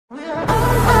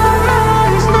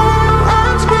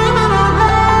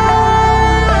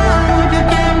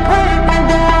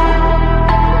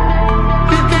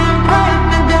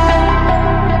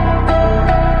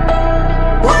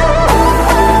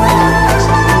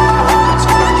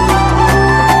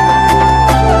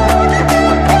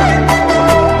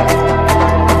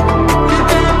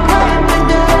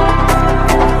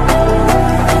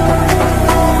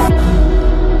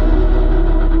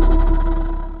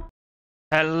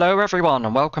Hello everyone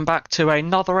and welcome back to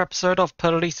another episode of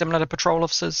Police Simulator Patrol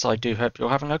Officers. I do hope you're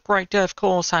having a great day, of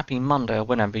course. Happy Monday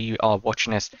whenever you are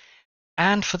watching this.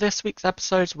 And for this week's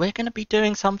episodes, we're going to be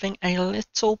doing something a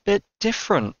little bit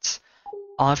different.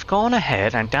 I've gone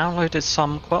ahead and downloaded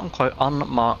some quote-unquote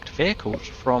unmarked vehicles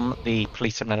from the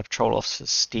Police Simulator Patrol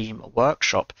Officers Steam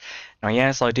workshop. Now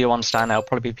yes, I do understand there'll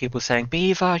probably be people saying,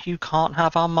 Beaver, you can't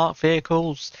have unmarked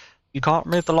vehicles. You can't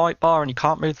move the light bar and you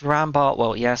can't move the ram bar.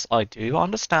 Well, yes, I do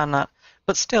understand that.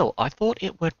 But still, I thought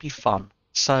it would be fun.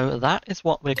 So that is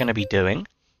what we're going to be doing.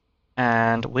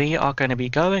 And we are going to be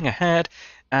going ahead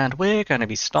and we're going to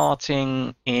be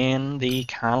starting in the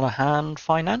Callahan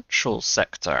financial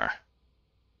sector.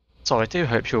 So I do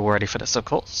hope you're ready for this, of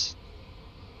course.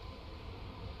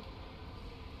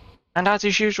 And as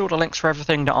is usual, the links for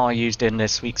everything that I used in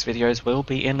this week's videos will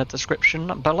be in the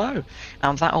description below.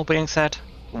 And that all being said,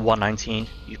 119,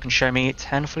 you can show me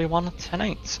 1041,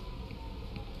 108.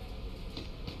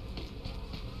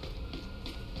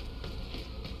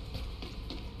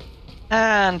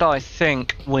 And I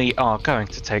think we are going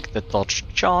to take the Dodge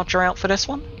Charger out for this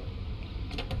one.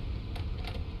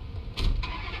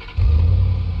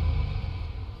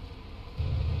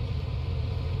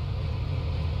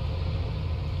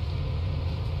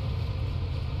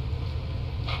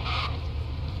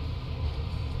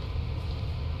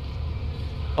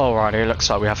 Alrighty, looks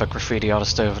like we have a graffiti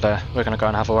artist over there. We're going to go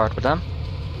and have a word with them.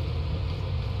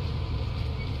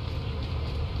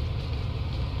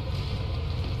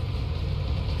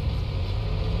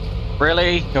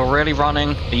 Really? You're really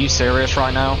running? Are you serious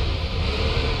right now?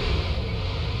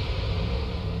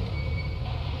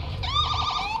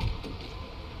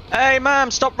 Hey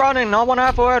ma'am, stop running! I want to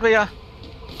have a word with you.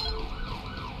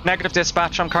 Negative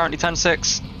dispatch, I'm currently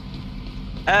 10-6.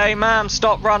 Hey ma'am,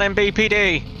 stop running,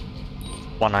 BPD!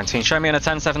 119, show me in a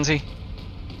 1070.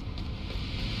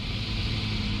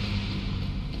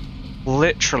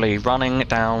 Literally running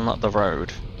down the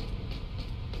road.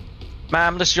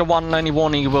 Ma'am, this is your one and only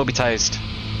warning, you will be tased.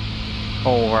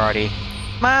 Alrighty.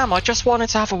 Ma'am, I just wanted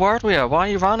to have a word with you. Why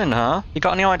are you running, huh? You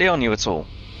got any ID on you at all?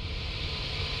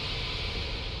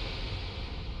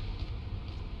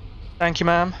 Thank you,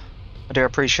 ma'am. I do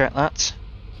appreciate that.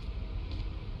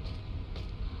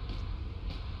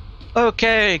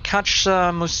 Okay, catch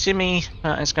Musimi,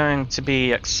 that is going to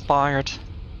be expired.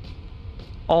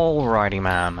 Alrighty,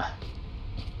 ma'am.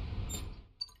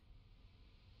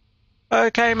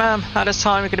 Okay, ma'am, at this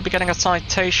time we're going to be getting a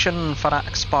citation for that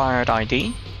expired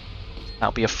ID.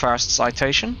 That'll be your first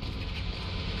citation.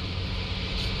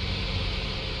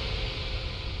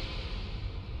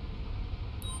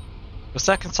 The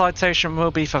second citation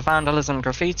will be for vandalism and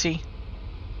graffiti.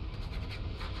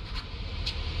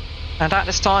 And at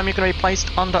this time, you're going to be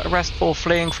placed under arrest for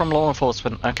fleeing from law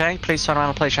enforcement, okay? Please turn around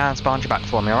and place your hands behind your back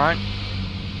for me, alright?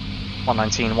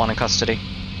 119, one in custody.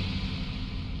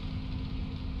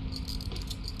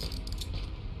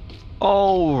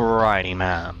 Alrighty,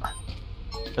 ma'am.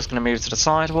 Just going to move to the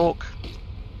sidewalk.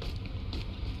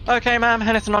 Okay, ma'am,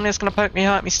 anything on you is going to poke me,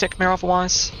 hurt me, stick me, or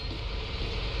otherwise?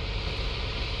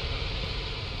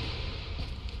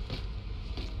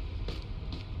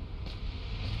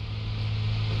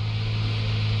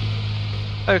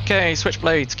 Okay,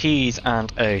 switchblades, keys,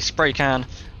 and a spray can.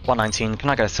 119, can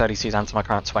I go 32 down to my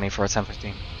current 20 for a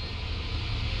 1015?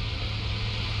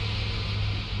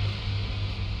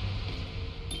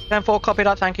 Ten-4, copy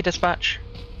that, thank you, dispatch.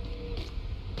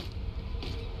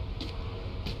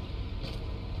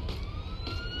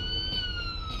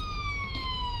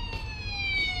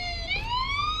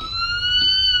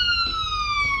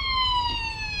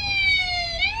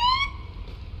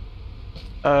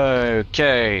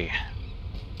 Okay.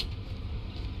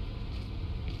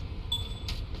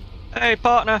 Hey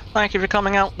partner, thank you for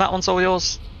coming out. That one's all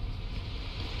yours.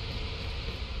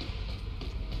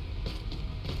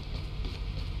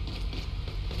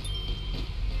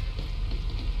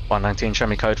 (119) show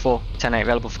me code 4. 10-8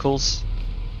 available for calls.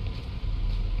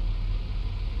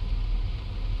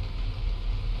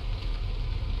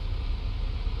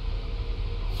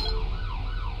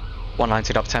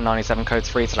 (119) up 1097 code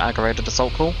 3 to the aggravated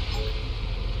assault call.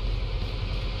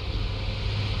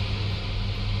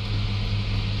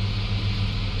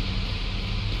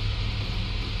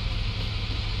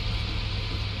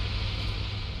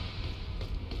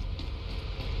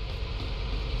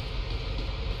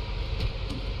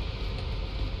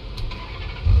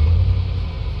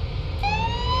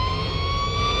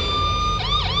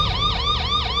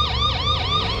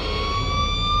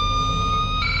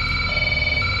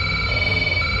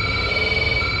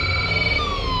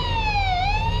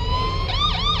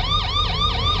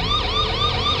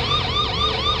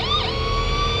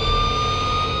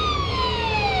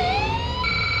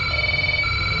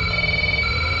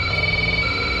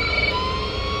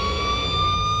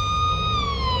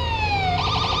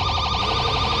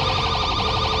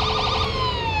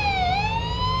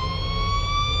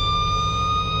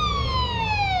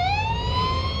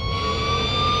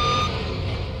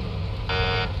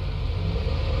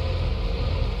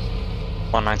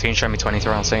 119, show me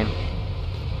 23 on scene.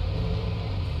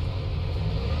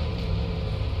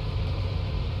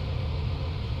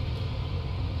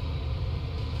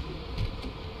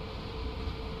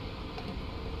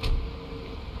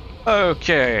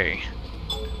 Okay.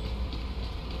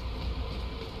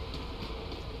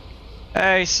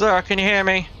 Hey, sir, can you hear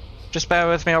me? Just bear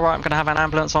with me, alright? I'm gonna have an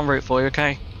ambulance en route for you,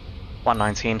 okay?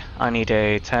 119, I need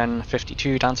a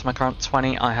 1052 down to my current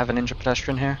 20. I have an injured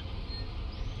pedestrian here.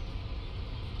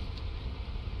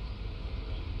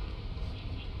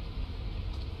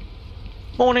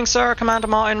 Morning, sir. Commander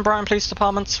Martin, Brighton Police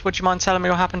Department. Would you mind telling me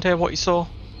what happened here, what you saw?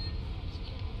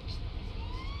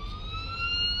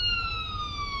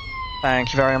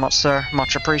 Thank you very much, sir.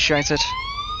 Much appreciated.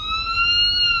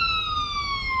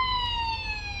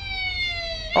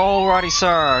 Alrighty,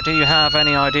 sir. Do you have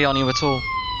any ID on you at all?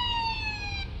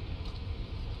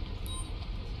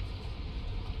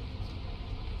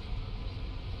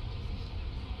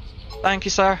 Thank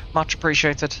you, sir. Much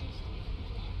appreciated.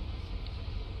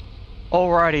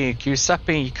 Alrighty,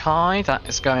 Giuseppe Kai, that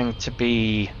is going to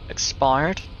be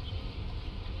expired.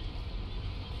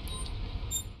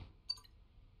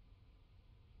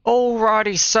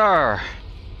 Alrighty, sir.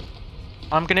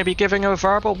 I'm going to be giving you a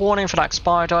verbal warning for that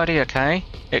expired ID, okay?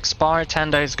 It expired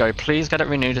 10 days ago. Please get it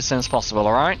renewed as soon as possible,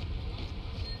 alright?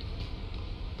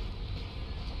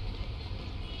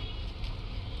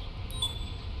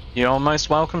 You're most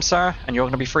welcome, sir, and you're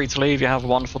going to be free to leave. You have a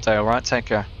wonderful day, alright? Take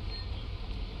care.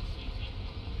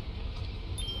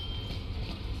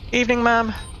 Evening,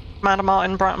 ma'am. Commander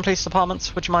Martin, Brighton Police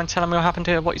Department. Would you mind telling me what happened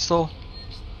here, what you saw?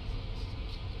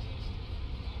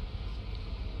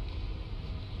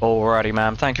 Alrighty,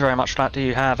 ma'am. Thank you very much for that. Do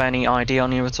you have any ID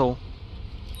on you at all?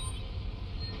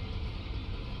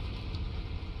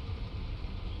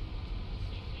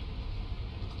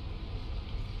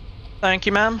 Thank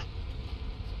you, ma'am.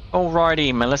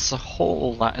 Alrighty, Melissa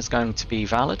Hall, that is going to be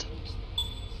valid.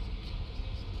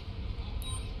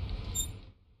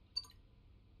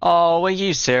 Oh, are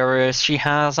you serious? She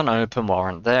has an open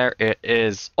warrant. There it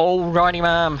is. Alrighty,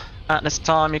 ma'am. At this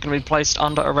time, you're going to be placed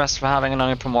under arrest for having an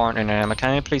open warrant in your name,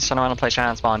 okay? Please turn around and place your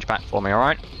hands behind your back for me,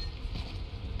 alright?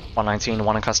 119,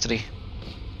 one in custody.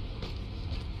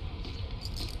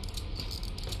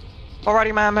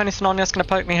 Alrighty, ma'am. Anything on you that's going to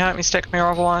poke me, hurt me, stick me, or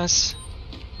otherwise?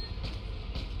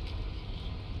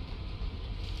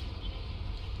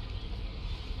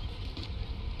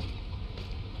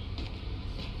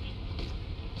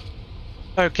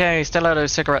 Okay, stiletto,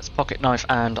 cigarettes, pocket knife,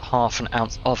 and half an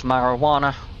ounce of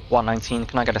marijuana. 119,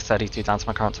 can I get a 32 down to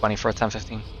my current 20 for a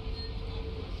 1015?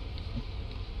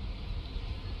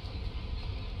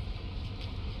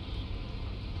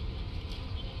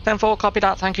 Ten-4, copy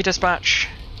that, thank you, dispatch.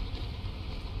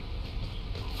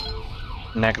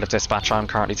 Negative, dispatch, I'm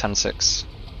currently 10-6.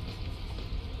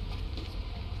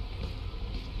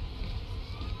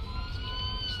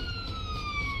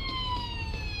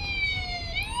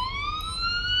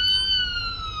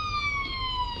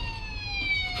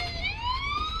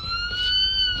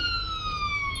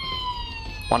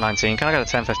 $119, can I get a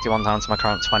 1051 down to my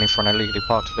current 20 for an illegally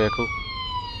parked vehicle?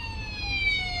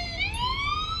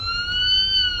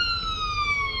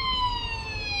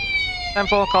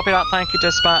 $10-4, copy that, thank you,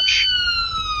 dispatch.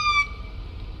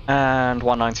 And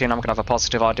 119, I'm going to have a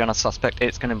positive ID on a suspect.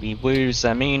 It's going to be Wu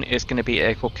Zemin. It's going to be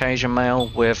a Caucasian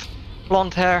male with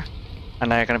blonde hair.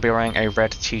 And they're going to be wearing a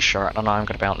red t-shirt. And I'm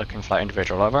going to be out looking for that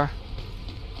individual, over.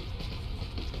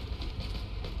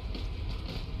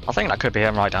 I think that could be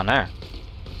him right down there.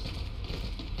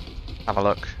 Have a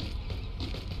look.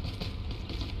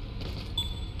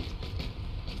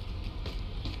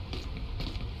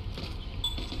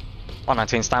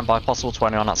 $119, stand by, possible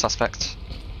 20 on that suspect.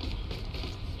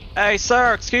 Hey,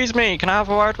 sir, excuse me, can I have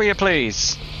a word with you,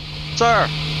 please? Sir!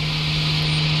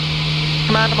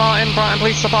 Commander Martin, Brighton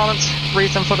Police Department.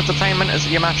 Reason for the detainment is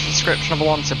that you match the description of a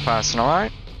wanted person,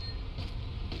 alright?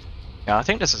 Yeah, I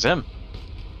think this is him.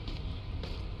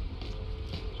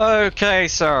 Okay,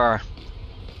 sir.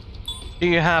 Do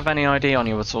you have any ID on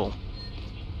you at all?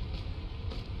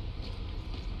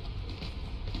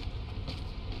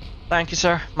 Thank you,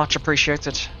 sir. Much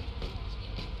appreciated.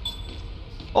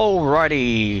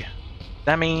 Alrighty.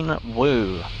 Demin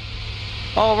Wu.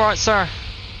 Alright, sir.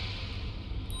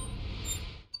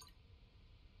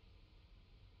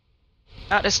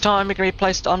 At this time, you're going to be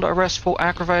placed under arrest for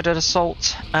aggravated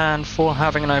assault and for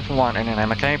having an open warrant in your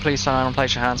name, okay? Please turn around and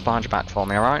place your hands behind your back for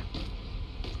me, alright?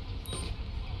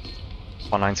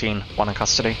 119, one in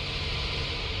custody.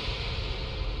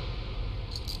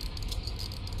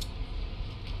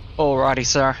 Alrighty,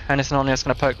 sir. Anything on you that's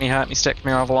going to poke me, hurt me, stick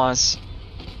me, or otherwise?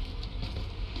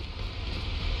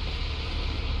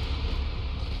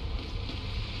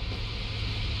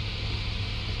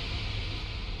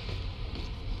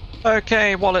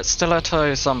 Okay, wallet,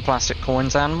 stiletto, some plastic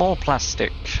coins, and more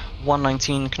plastic.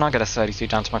 119, can I get a 32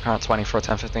 down to my current 20 for a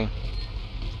 1015?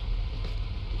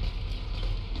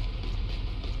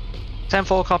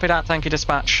 10-4, copy that, thank you,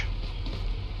 dispatch.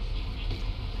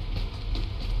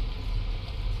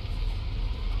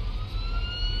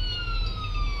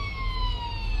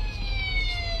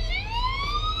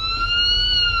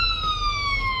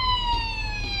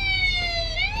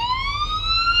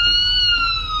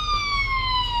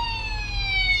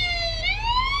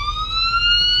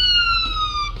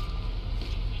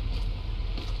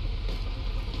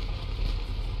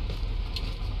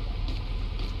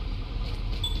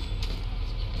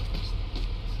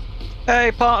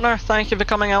 Hey partner, thank you for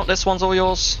coming out, this one's all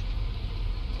yours.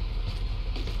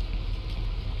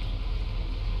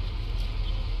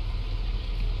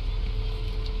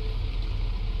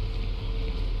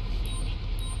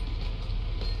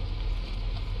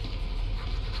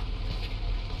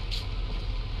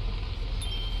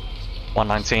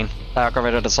 $119. That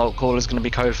aggravated assault call is going to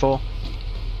be code 4.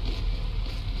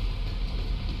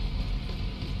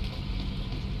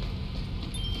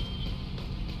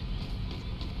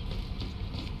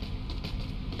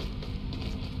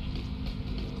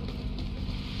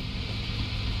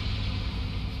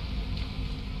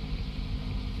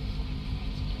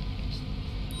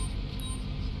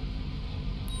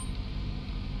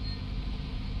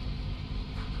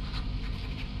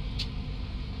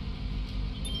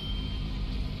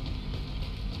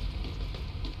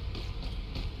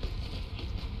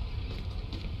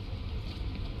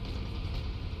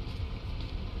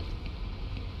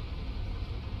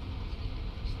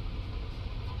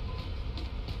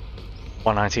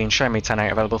 $119, show me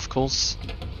 10-8 available for calls.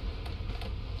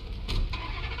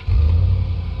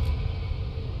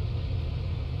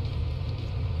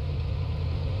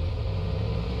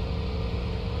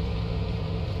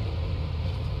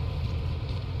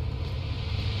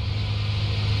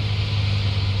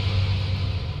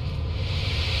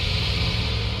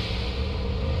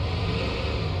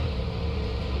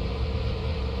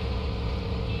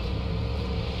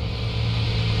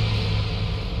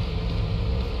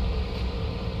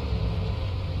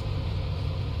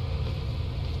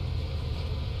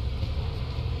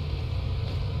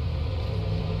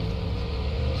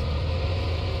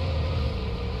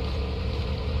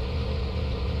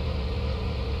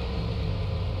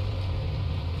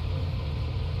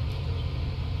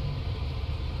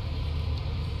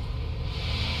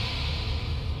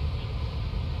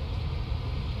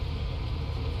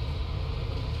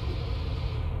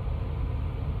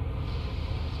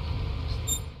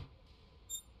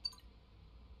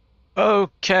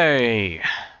 Okay,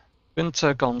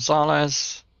 Winter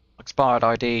Gonzalez, expired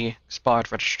ID,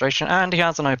 expired registration, and he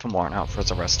has an open warrant out for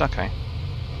his arrest. Okay.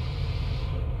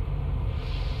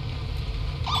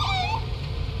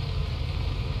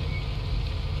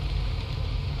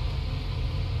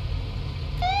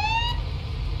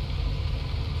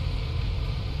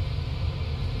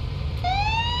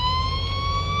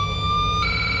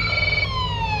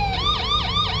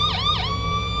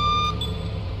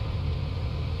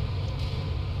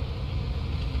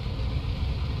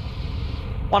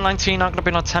 $119, I'm going to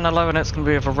be on 10-11, it's going to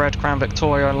be with a red Crown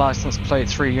Victoria, license plate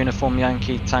 3, uniform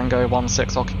Yankee, Tango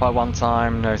 16, occupy 1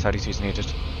 time, no 32s needed.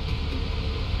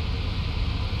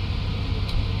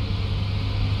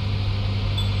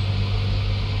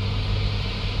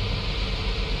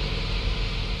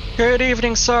 Good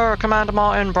evening, sir. Commander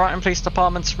Martin, Brighton Police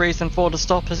Department's reason for the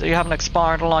stop is that you have an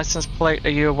expired license plate. Are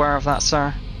you aware of that,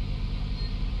 sir?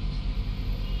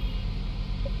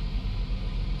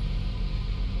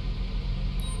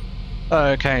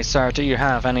 Okay, sir, do you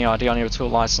have any ID on your tool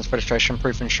license, registration,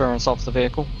 proof of insurance of the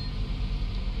vehicle?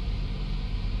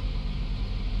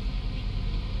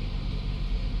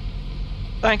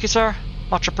 Thank you, sir.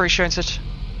 Much appreciated.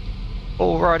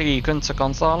 Alrighty, Gunter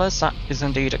Gonzalez, that is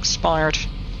indeed expired.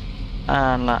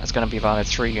 And that is going to be valid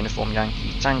 3, uniform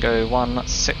Yankee, Tango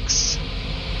 16.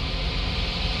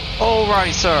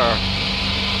 Alrighty, sir.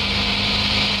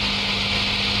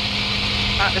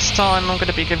 At this time, I'm going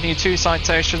to be giving you 2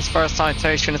 citations. First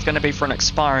citation is going to be for an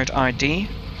expired ID.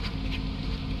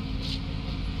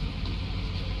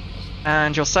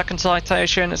 And your second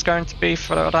citation is going to be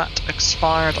for that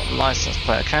expired license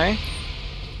plate, okay?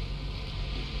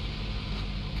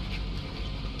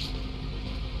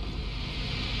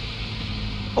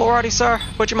 Alrighty, sir.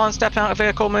 Would you mind stepping out of the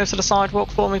vehicle, move to the sidewalk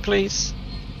for me, please?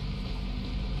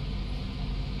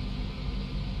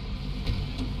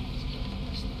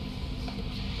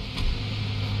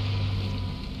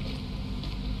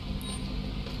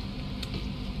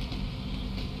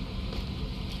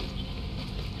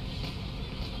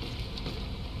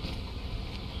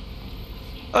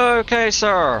 Okay,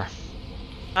 sir.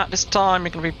 At this time, you're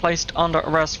going to be placed under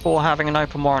arrest for having an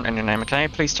open warrant in your name, okay?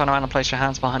 Please turn around and place your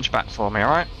hands behind your back for me,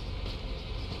 alright?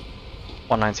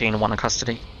 119 and 1 in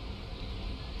custody.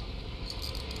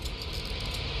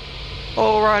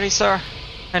 Alrighty, sir.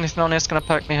 Anything on this going to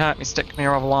poke me, hurt me, stick me,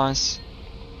 or otherwise?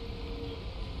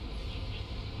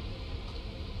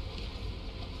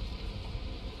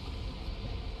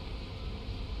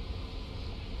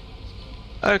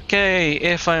 Okay,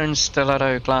 earphones,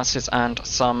 stiletto, glasses, and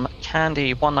some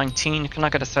candy. 119. Can I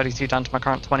get a 32 down to my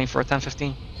current 20 for a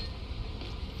 1015?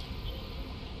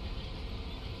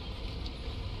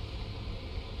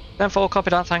 Then 4, copy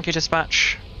that. Thank you,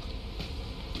 dispatch.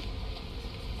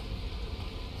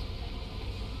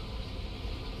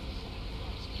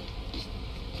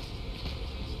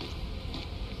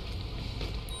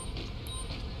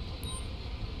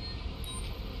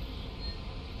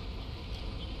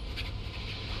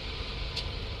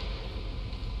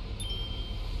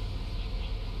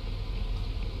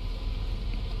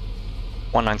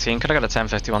 $119, could I get a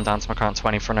 1051 down to my current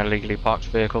 20 for an illegally parked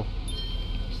vehicle?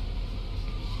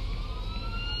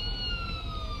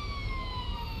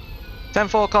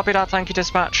 $10-4, copy that, thank you,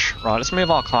 dispatch. Right, let's move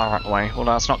our car out of the way,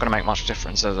 although that's not going to make much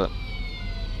difference, is it?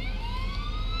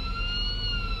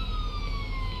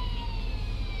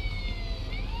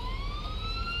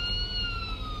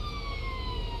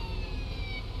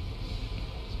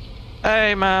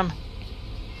 Hey, ma'am.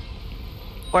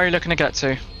 Where are you looking to get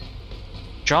to?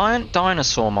 Giant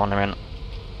dinosaur monument.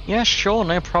 Yeah, sure,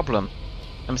 no problem.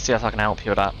 Let me see if I can help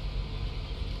you with that.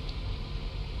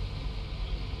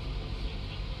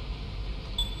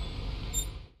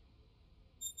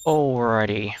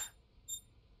 Alrighty.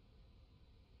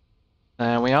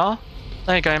 There we are.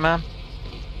 There you go, ma'am.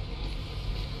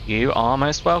 You are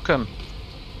most welcome.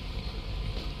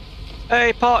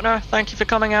 Hey, partner, thank you for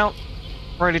coming out.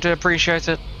 Really do appreciate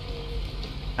it.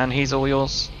 And he's all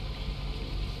yours.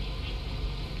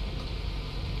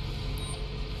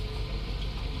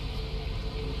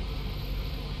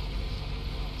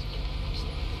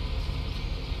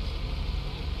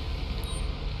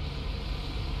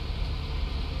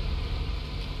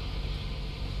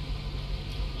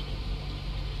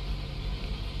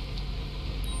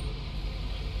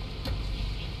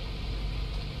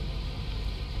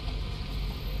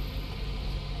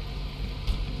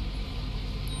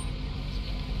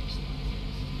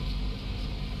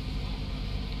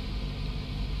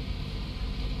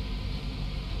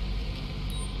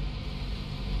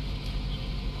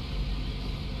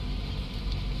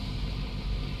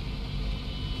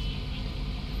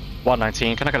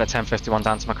 $119, can I get a 1051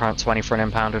 down to my current 20 for an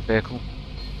impounded vehicle?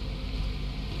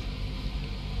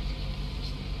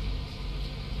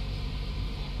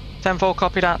 $10-4,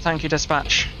 copy that, thank you,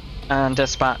 dispatch. And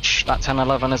dispatch, that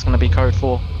 1011 is going to be code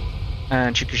 4.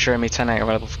 And you can show me 10-8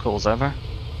 available for calls, over.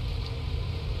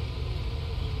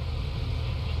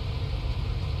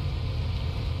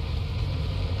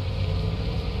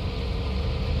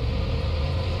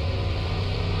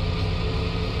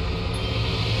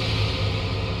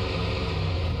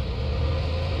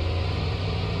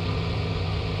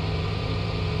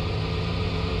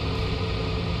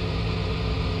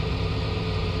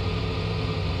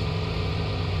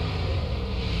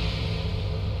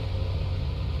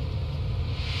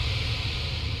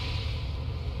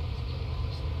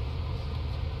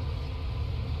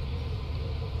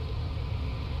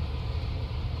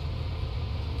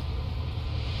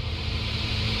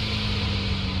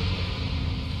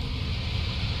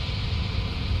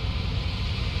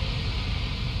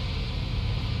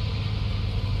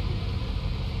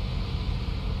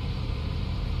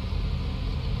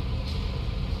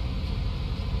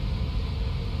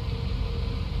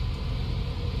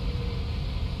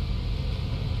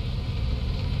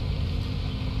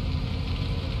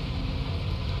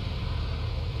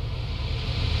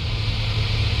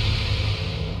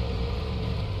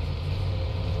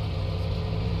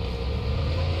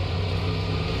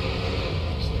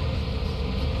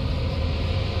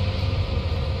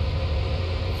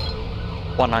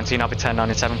 $119, I'll be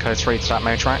 1097, code 3 to that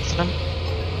motor accident.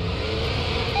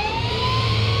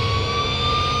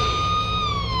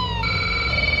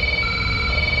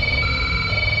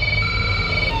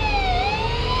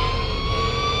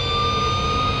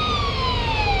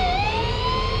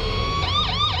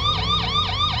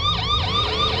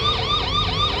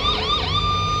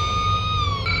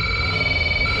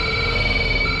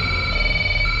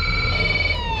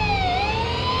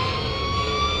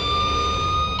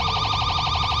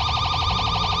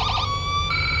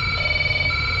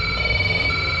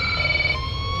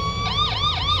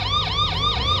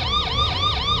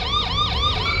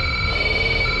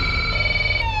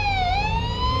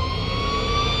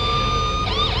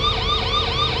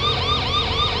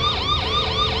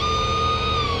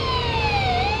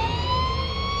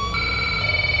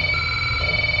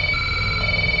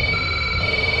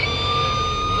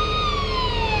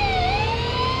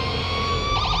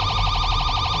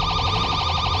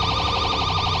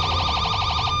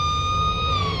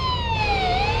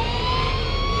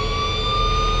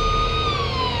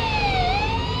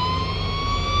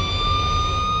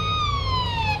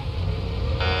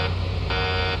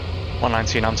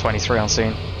 119, I'm 23 on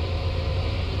scene.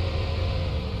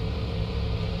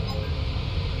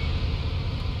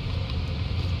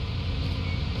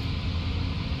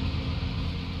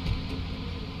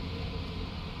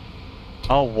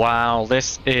 Oh wow,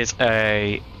 this is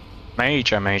a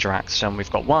major accident.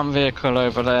 We've got one vehicle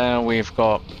over there, we've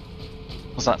got,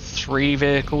 was that 3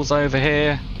 vehicles over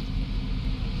here?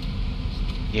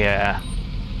 Yeah.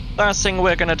 First thing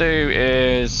we're gonna do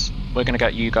is we're gonna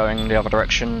get you going the other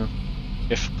direction,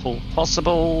 if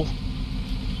possible.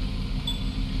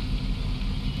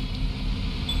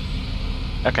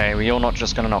 Okay, well, you're not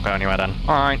just gonna not go anywhere then.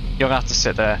 Alright, you'll have to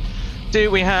sit there. Do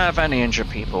we have any injured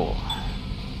people?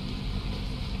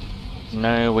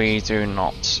 No, we do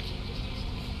not.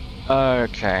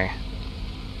 Okay.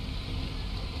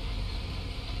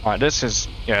 Alright, this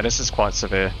is quite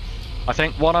severe. I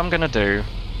think what I'm gonna do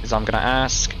is I'm gonna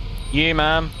ask you,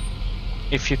 ma'am,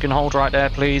 if you can hold right there,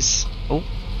 please. Oh,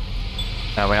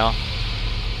 there we are.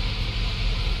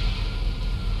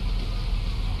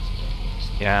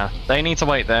 Yeah, they need to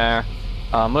wait there.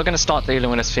 We're gonna start dealing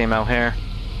with this female here.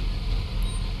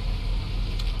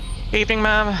 Evening,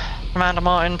 ma'am. Commander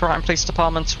Martin, Brighton Police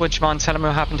Department. Would you mind telling me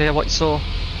what happened here, what you saw?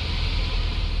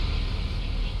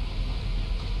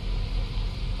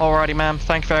 Alrighty, ma'am.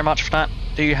 Thank you very much for that.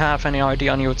 Do you have any ID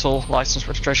on you at all? License,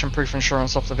 registration, proof of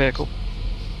insurance of the vehicle?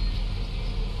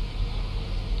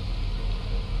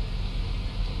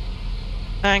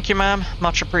 Thank you, ma'am.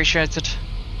 Much appreciated.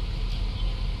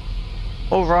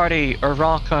 Alrighty,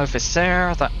 Iraqov is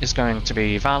there. That is going to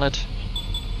be valid.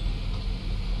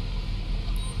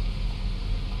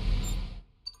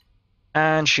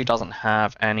 And she doesn't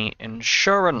have any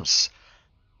insurance.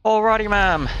 Alrighty,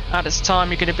 ma'am. At this time,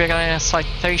 you're going to be getting a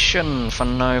citation for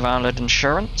no valid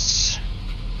insurance.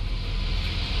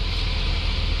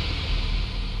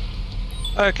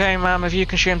 Okay, ma'am. Have you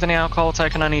consumed any alcohol,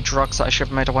 taken any drugs that I should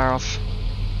have made aware of?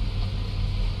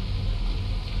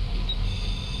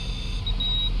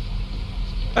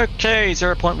 Okay,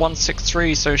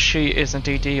 0.163, so she is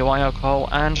indeed DUI, alcohol,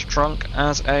 and drunk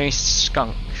as a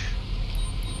skunk.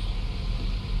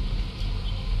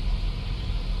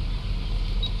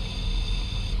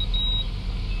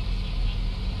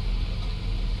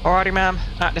 Alrighty, ma'am.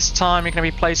 At this time, you're going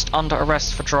to be placed under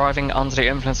arrest for driving under the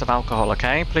influence of alcohol,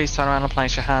 okay? Please turn around and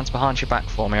place your hands behind your back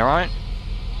for me, alright?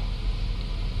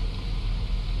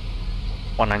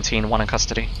 119, 1 in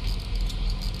custody.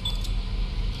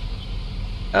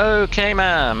 Okay,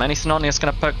 ma'am. Anything on you that's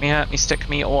going to poke me, hurt me, stick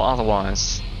me, or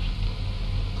otherwise?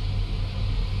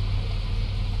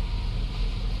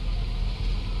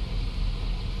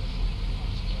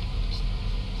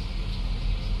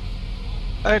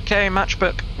 Okay,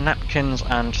 matchbook, napkins,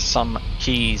 and some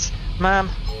keys. Ma'am,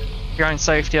 for your own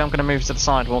safety, I'm going to move to the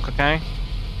sidewalk, okay?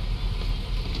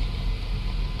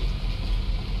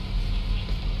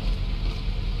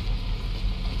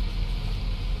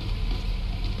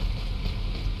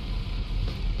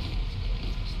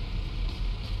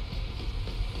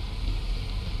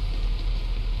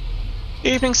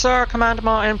 Evening, sir. Commander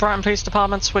Martin, Brighton Police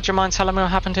Department. Would you mind telling me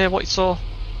what happened here, what you saw?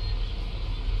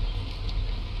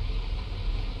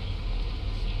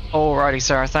 Alrighty,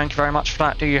 sir. Thank you very much for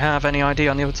that. Do you have any ID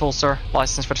on you at all, sir?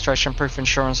 License, registration, proof of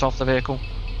insurance of the vehicle?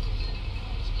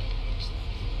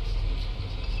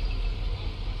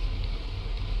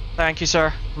 Thank you,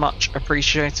 sir. Much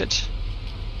appreciated.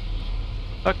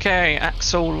 Okay,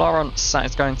 Axel Lawrence, that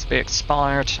is going to be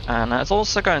expired, and that's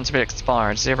also going to be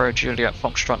expired. 0 Juliet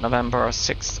Foxtrot November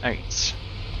 6-8.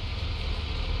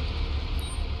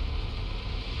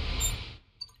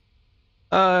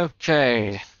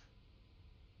 Okay.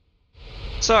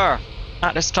 Sir,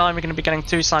 at this time you're going to be getting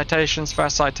 2 citations.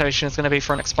 First citation is going to be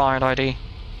for an expired ID.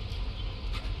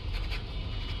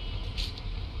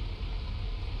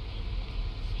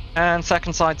 And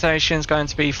second citation is going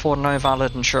to be for no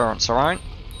valid insurance, alright?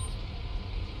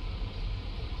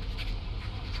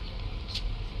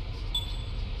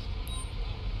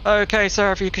 Okay, sir,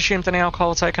 have you consumed any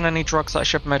alcohol, taken any drugs that I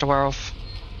should be made aware of?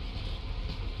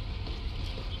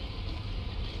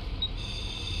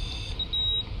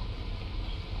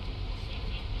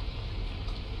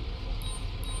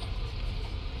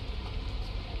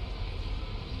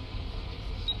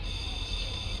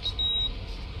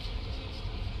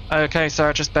 Okay,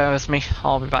 sir, just bear with me.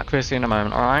 I'll be back with you in a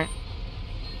moment, alright?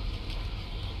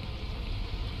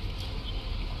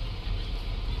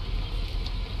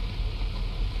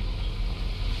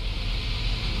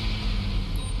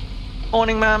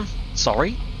 Morning, ma'am.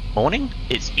 Sorry? Morning?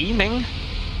 It's evening.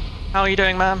 How are you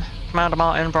doing, ma'am? Commander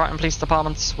Martin, Brighton Police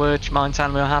Department. Would you mind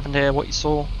telling me what happened here, what you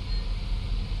saw?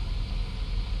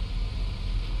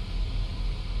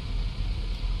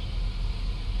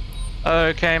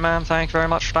 Okay, ma'am, thank you very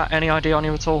much for that. Any ID on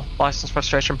you at all? License,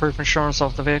 registration, proof, insurance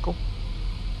of the vehicle?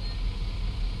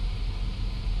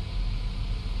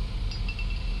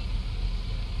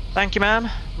 Thank you, ma'am.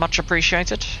 Much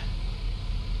appreciated.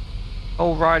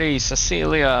 Alrighty,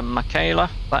 Cecilia Michaela,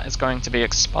 that is going to be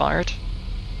expired.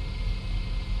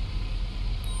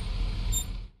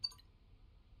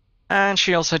 And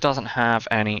she also doesn't have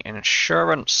any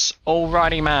insurance.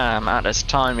 Alrighty, ma'am, at this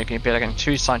time you're going to be getting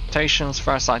 2 citations.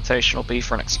 First citation will be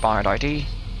for an expired ID.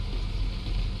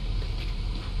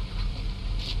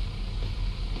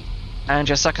 And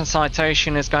your second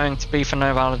citation is going to be for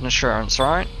no valid insurance,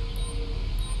 right?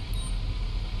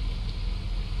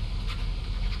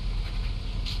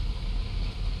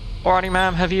 Alrighty,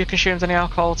 ma'am, have you consumed any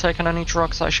alcohol, taken any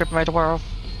drugs that I should be made aware of?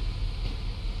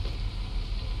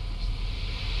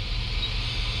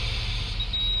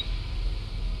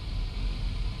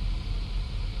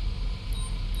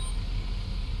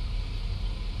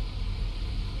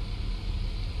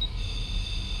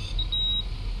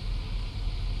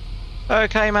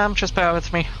 Okay, ma'am, just bear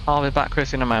with me. I'll be back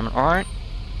with you in a moment, alright?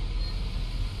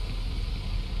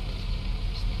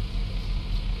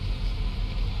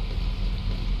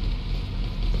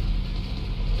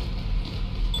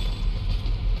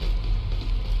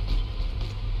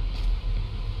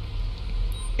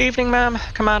 Evening, ma'am.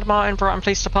 Commander Martin, Brighton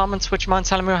Police Department. Would you mind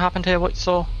telling me what happened here, what you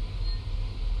saw?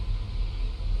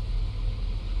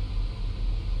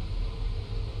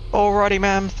 Alrighty,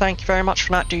 ma'am. Thank you very much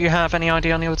for that. Do you have any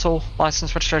ID on you at all?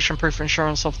 License, registration, proof of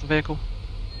insurance of the vehicle?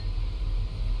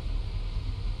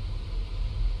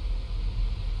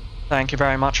 Thank you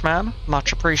very much, ma'am.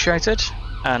 Much appreciated.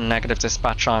 And negative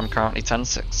dispatch, I'm currently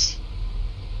 10-6.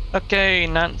 Okay,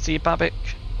 Nancy Babick.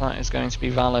 That is going to be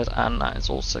valid, and that is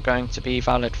also going to be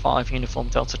valid 5 Uniform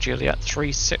Delta Juliet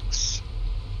 36.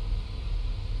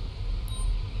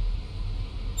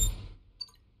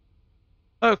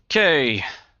 Okay.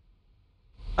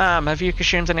 Ma'am, have you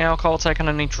consumed any alcohol, taken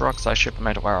any drugs I should be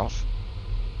made aware of?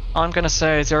 I'm going to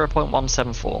say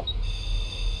 0.174.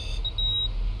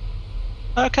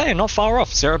 Okay, not far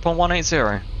off,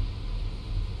 0.180.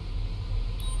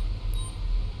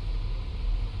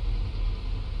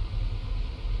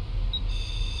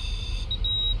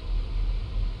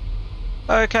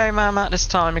 Okay, ma'am, at this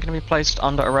time you're going to be placed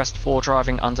under arrest for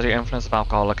driving under the influence of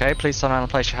alcohol, okay? Please turn around and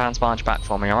place your hands behind your back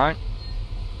for me, alright?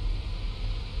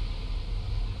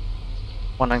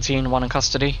 119, 1 in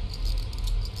custody.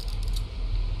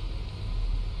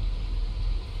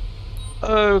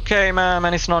 Okay, ma'am,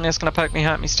 anything on you that's going to poke me,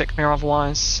 hurt me, stick me, or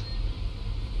otherwise?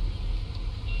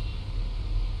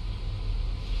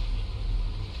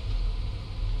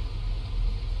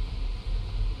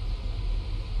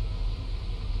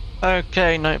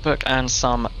 Okay, notebook and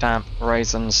some damp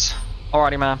raisins.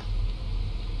 Alrighty, ma'am.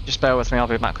 Just bear with me, I'll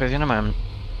be back with you in a moment.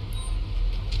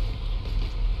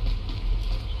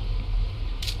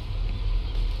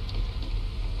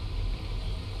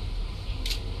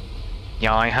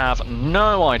 Yeah, I have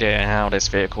no idea how this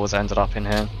vehicle has ended up in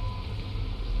here.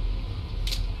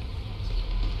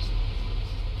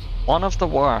 One of the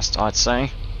worst, I'd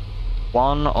say.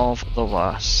 One of the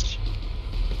worst.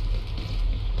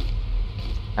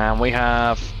 And we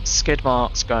have skid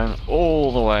marks going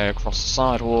all the way across the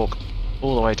sidewalk,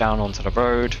 all the way down onto the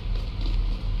road.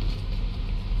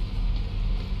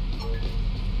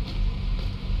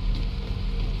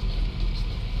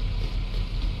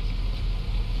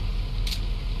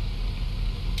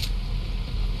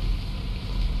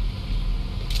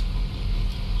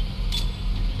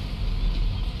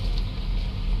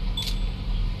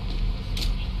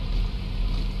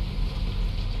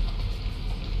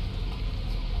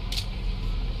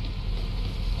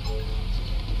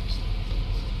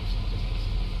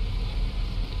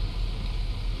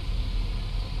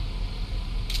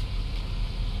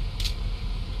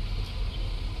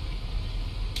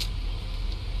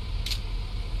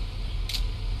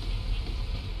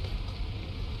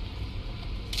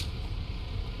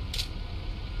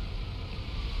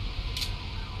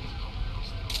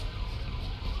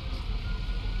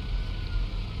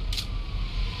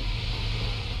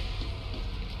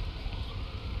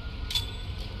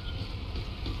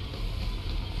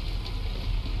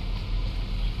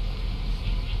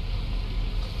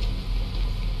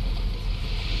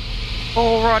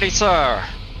 Alrighty, sir.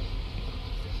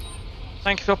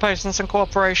 Thank you for your patience and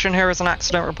cooperation. Here is an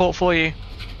accident report for you.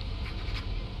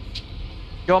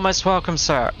 You're most welcome,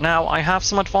 sir. Now, I have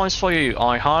some advice for you.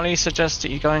 I highly suggest that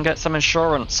you go and get some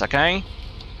insurance, okay?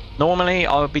 Normally,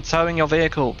 I would be towing your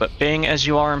vehicle, but being as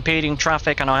you are impeding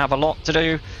traffic and I have a lot to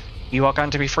do, you are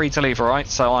going to be free to leave, alright?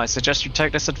 So I suggest you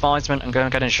take this advisement and go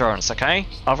and get insurance, okay?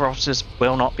 Other officers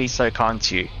will not be so kind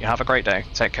to you. You have a great day.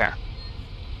 Take care.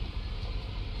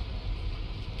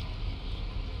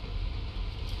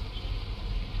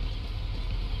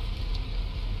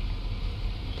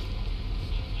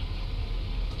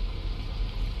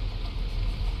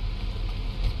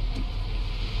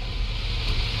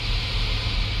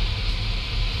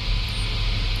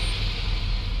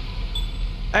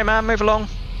 Hey man, move along.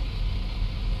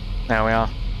 There we are.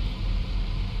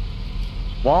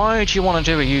 Why do you want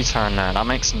to do a U-turn there? That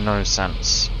makes no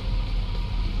sense.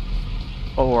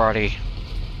 Alrighty.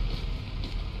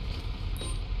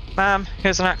 Ma'am,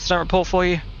 here's an accident report for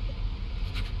you.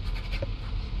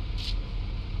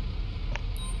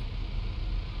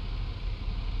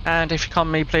 And if you come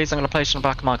with me, please, I'm going to place you in the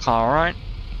back of my car, alright?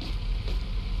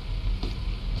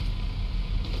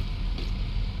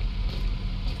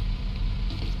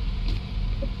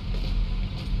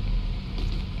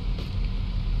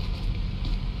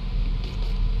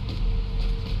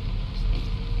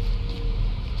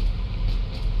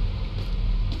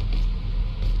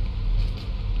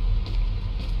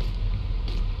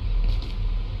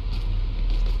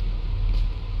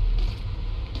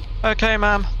 Okay,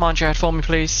 ma'am. Mind your head for me,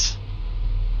 please.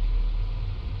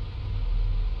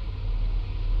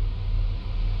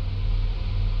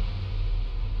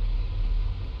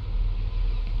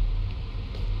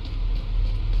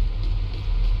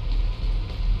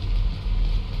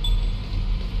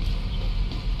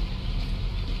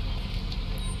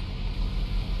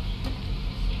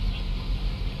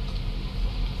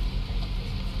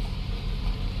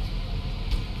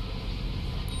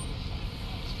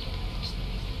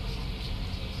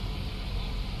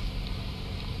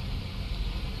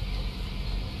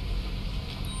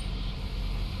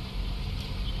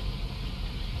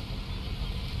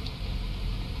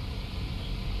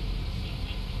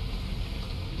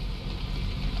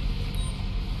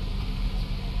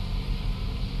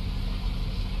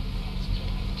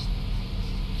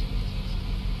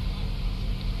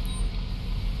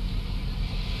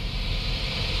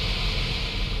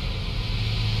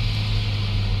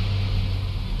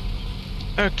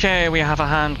 Okay, we have a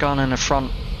handgun in the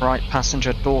front right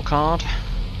passenger door card.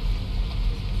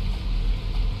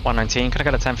 119, could I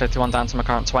get a 1051 down to my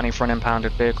current 20 for an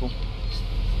impounded vehicle?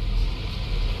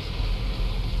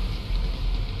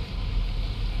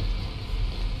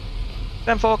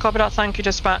 Then 4, copy that, thank you,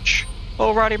 dispatch.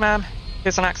 Alrighty, ma'am,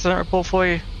 here's an accident report for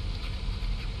you.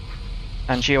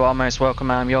 And you are most welcome,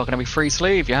 ma'am, you're going to be free to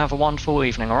leave. You have a wonderful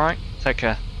evening, alright? Take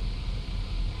care.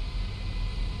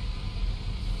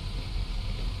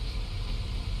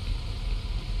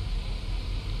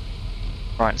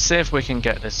 Right, see if we can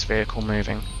get this vehicle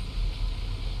moving.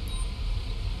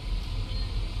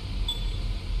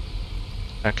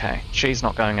 Okay, she's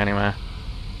not going anywhere.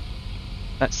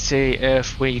 Let's see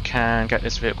if we can get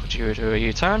this vehicle to do a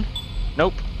U-turn.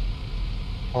 Nope.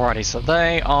 Alrighty, so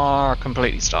they are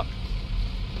completely stuck.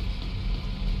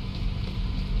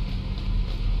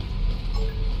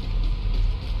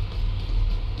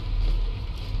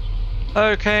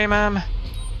 Okay, ma'am.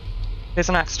 Here's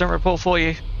an accident report for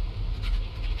you.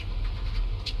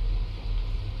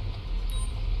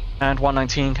 And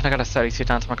 119, can I get a 32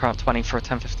 down to my current 20 for a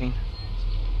 1015?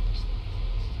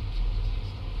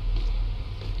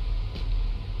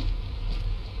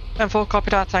 And 4,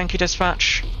 copy that, thank you,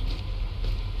 dispatch.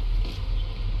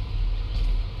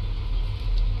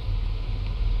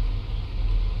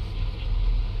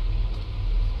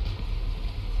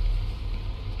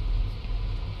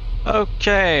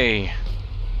 Okay.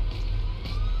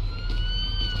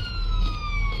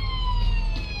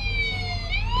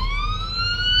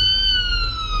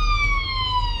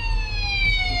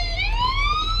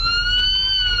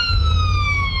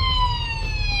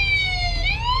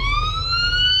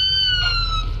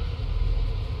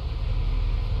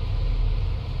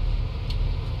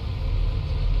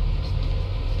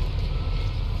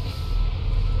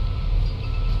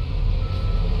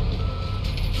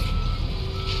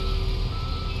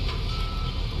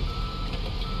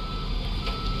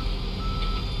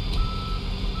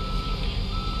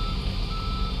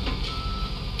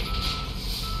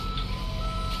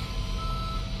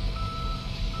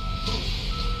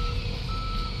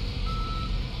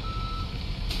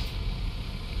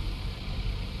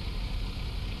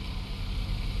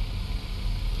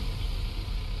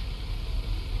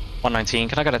 $119,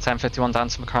 can I get a 1051 down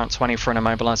to my current 20 for an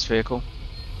immobilised vehicle?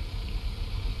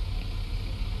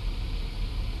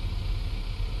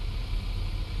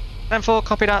 $10-4,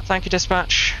 copy that, thank you,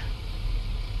 dispatch.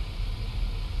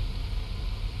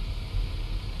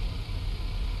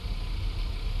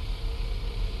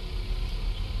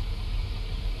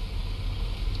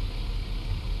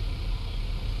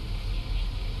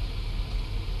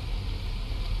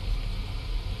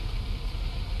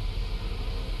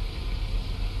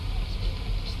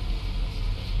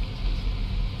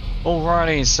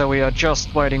 Alrighty, so we are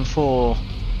just waiting for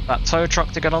that tow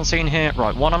truck to get on scene here.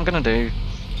 Right, what I'm going to do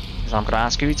is I'm going to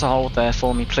ask you to hold there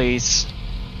for me, please.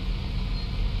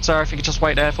 Sir, if you could just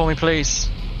wait there for me, please.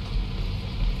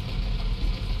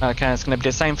 Okay, it's going to be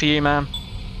the same for you, ma'am.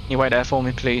 You wait there for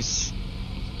me, please.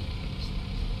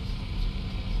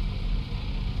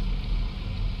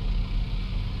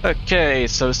 Okay,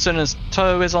 so as soon as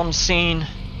tow is on scene,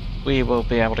 we will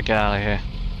be able to get out of here.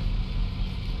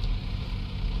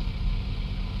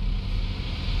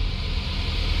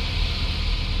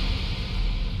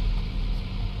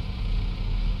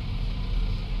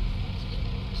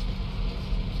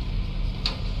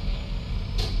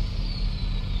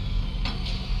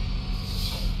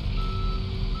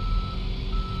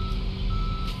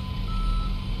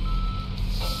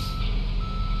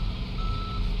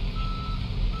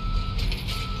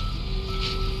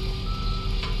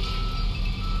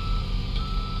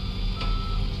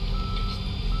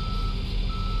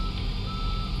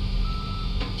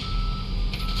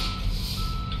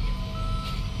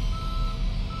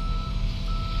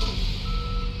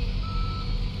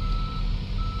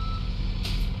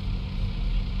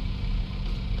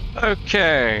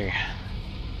 Okay.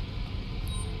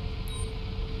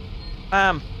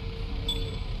 Can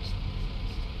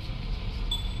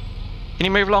you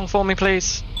move along for me,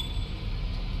 please?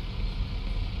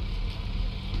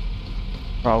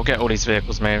 Right, we'll get all these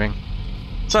vehicles moving.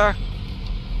 Sir,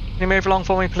 can you move along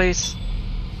for me, please?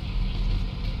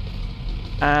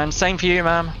 And same for you,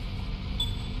 ma'am.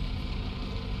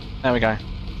 There we go.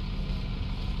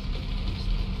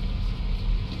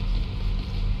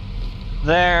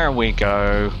 There we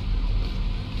go.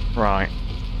 Right.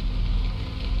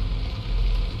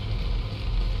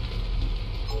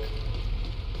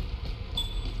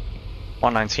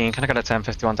 $119, can I get a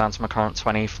 1051 down to my current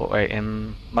 20 for a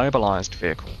immobilized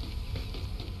vehicle?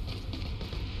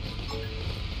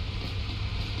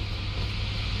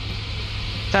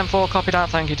 $10-4, copy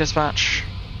that, thank you, dispatch.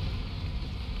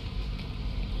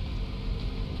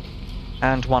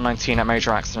 And 119 at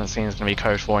major accident scene is going to be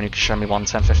code 4, and you can show me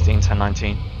 1015,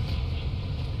 1019.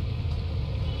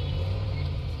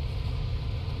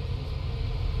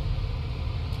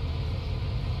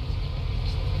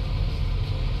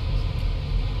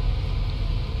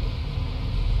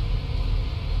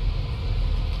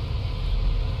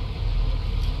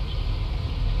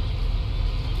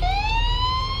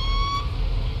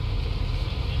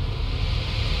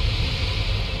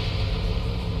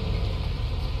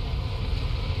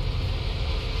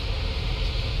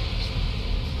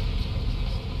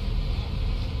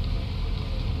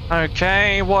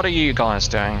 Okay, what are you guys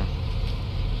doing?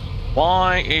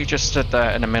 Why are you just stood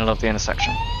there in the middle of the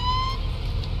intersection?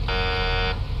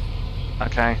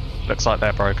 Okay, looks like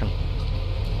they're broken.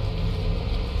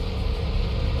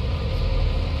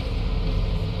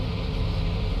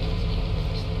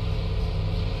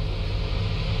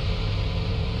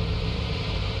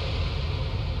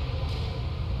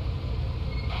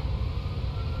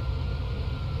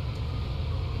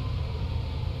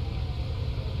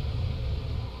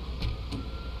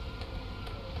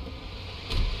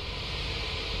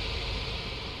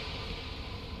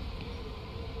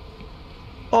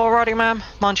 Alrighty, ma'am.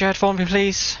 Mind your head for me,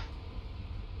 please.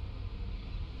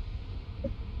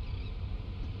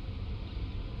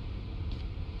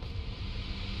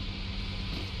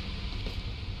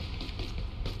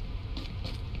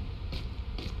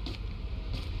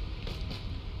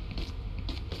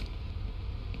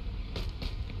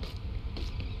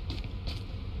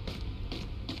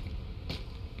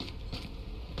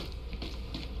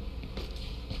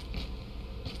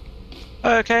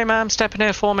 Okay, ma'am, step in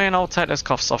here for me and I'll take those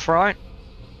cuffs off, right?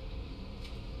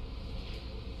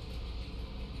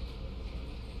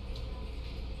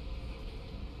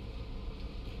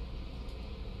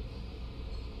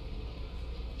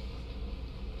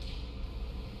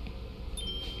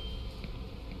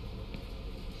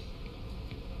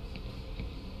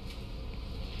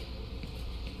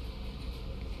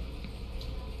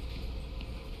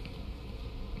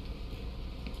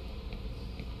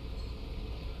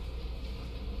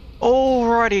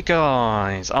 Alrighty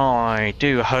guys, I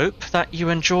do hope that you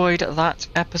enjoyed that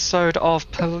episode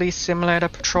of Police Simulator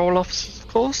Patrol Officers, of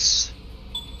course.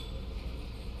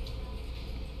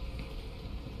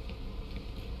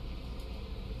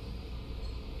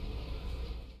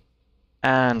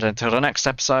 And until the next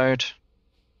episode,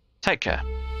 take care.